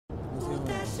Ooh,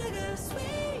 that sugar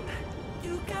sweet.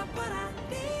 You got what I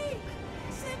need.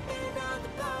 Sipping on the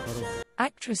potion.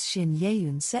 Actress Shin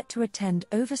Ye-eun set to attend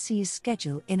overseas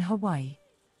schedule in Hawaii.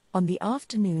 On the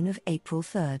afternoon of April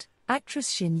 3rd, actress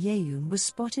Shin Ye-eun was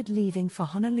spotted leaving for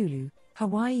Honolulu,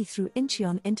 Hawaii through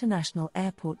Incheon International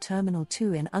Airport Terminal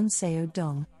 2 in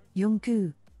Unseo-dong,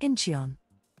 Jung-gu, Incheon.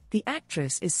 The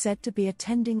actress is said to be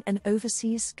attending an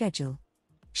overseas schedule.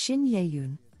 Shin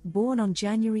Ye-eun, born on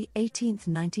January 18,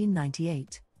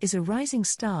 1998, is a rising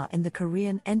star in the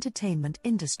Korean entertainment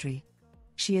industry.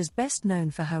 She is best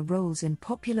known for her roles in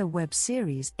popular web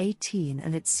series 18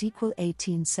 and its sequel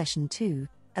 18 Session 2,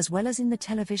 as well as in the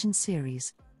television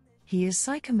series He Is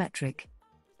Psychometric,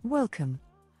 Welcome,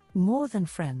 More Than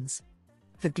Friends,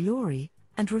 The Glory,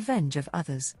 and Revenge of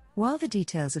Others. While the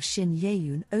details of Shin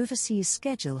Ye-eun overseas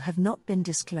schedule have not been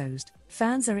disclosed,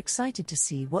 fans are excited to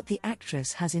see what the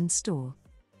actress has in store.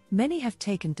 Many have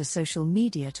taken to social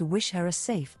media to wish her a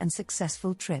safe and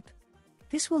successful trip.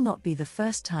 This will not be the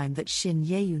first time that Shin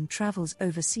Ye-eun travels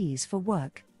overseas for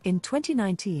work. In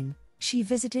 2019, she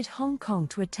visited Hong Kong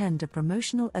to attend a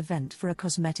promotional event for a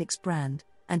cosmetics brand,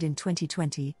 and in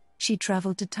 2020, she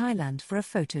traveled to Thailand for a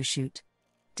photoshoot.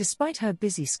 Despite her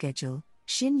busy schedule,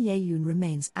 Shin Ye-eun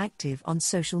remains active on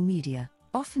social media,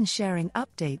 often sharing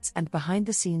updates and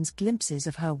behind-the-scenes glimpses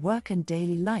of her work and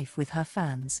daily life with her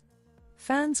fans.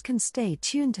 Fans can stay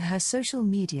tuned to her social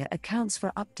media accounts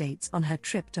for updates on her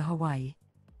trip to Hawaii.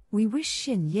 We wish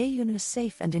Shin Ye-eun a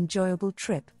safe and enjoyable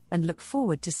trip, and look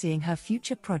forward to seeing her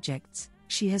future projects.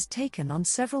 She has taken on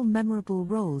several memorable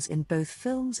roles in both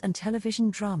films and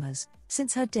television dramas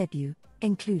since her debut,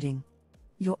 including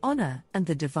Your Honor and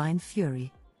The Divine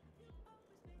Fury.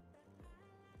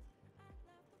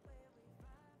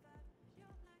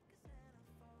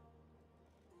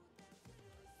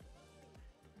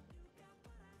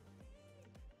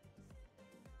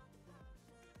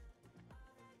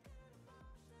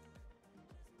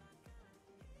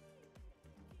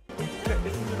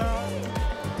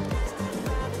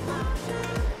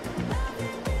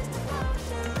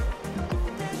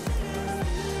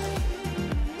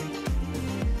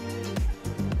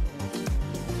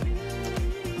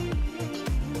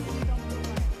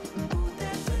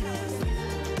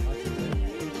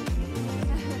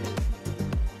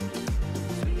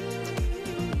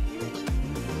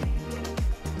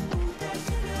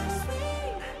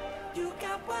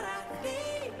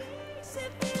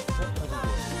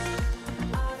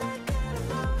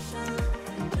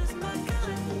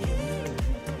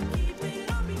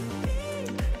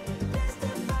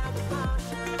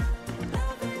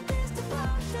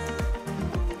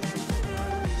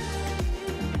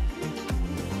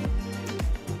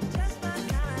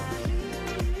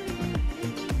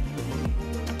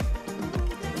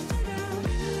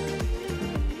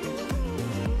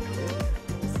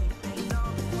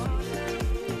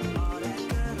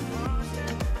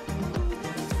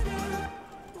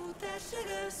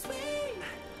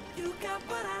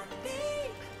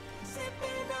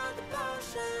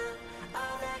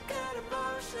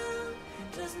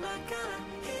 Just my kind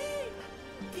of heat.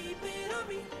 Keep it on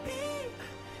repeat.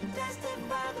 Tested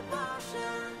by the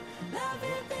potion.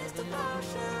 Loving is the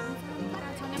potion.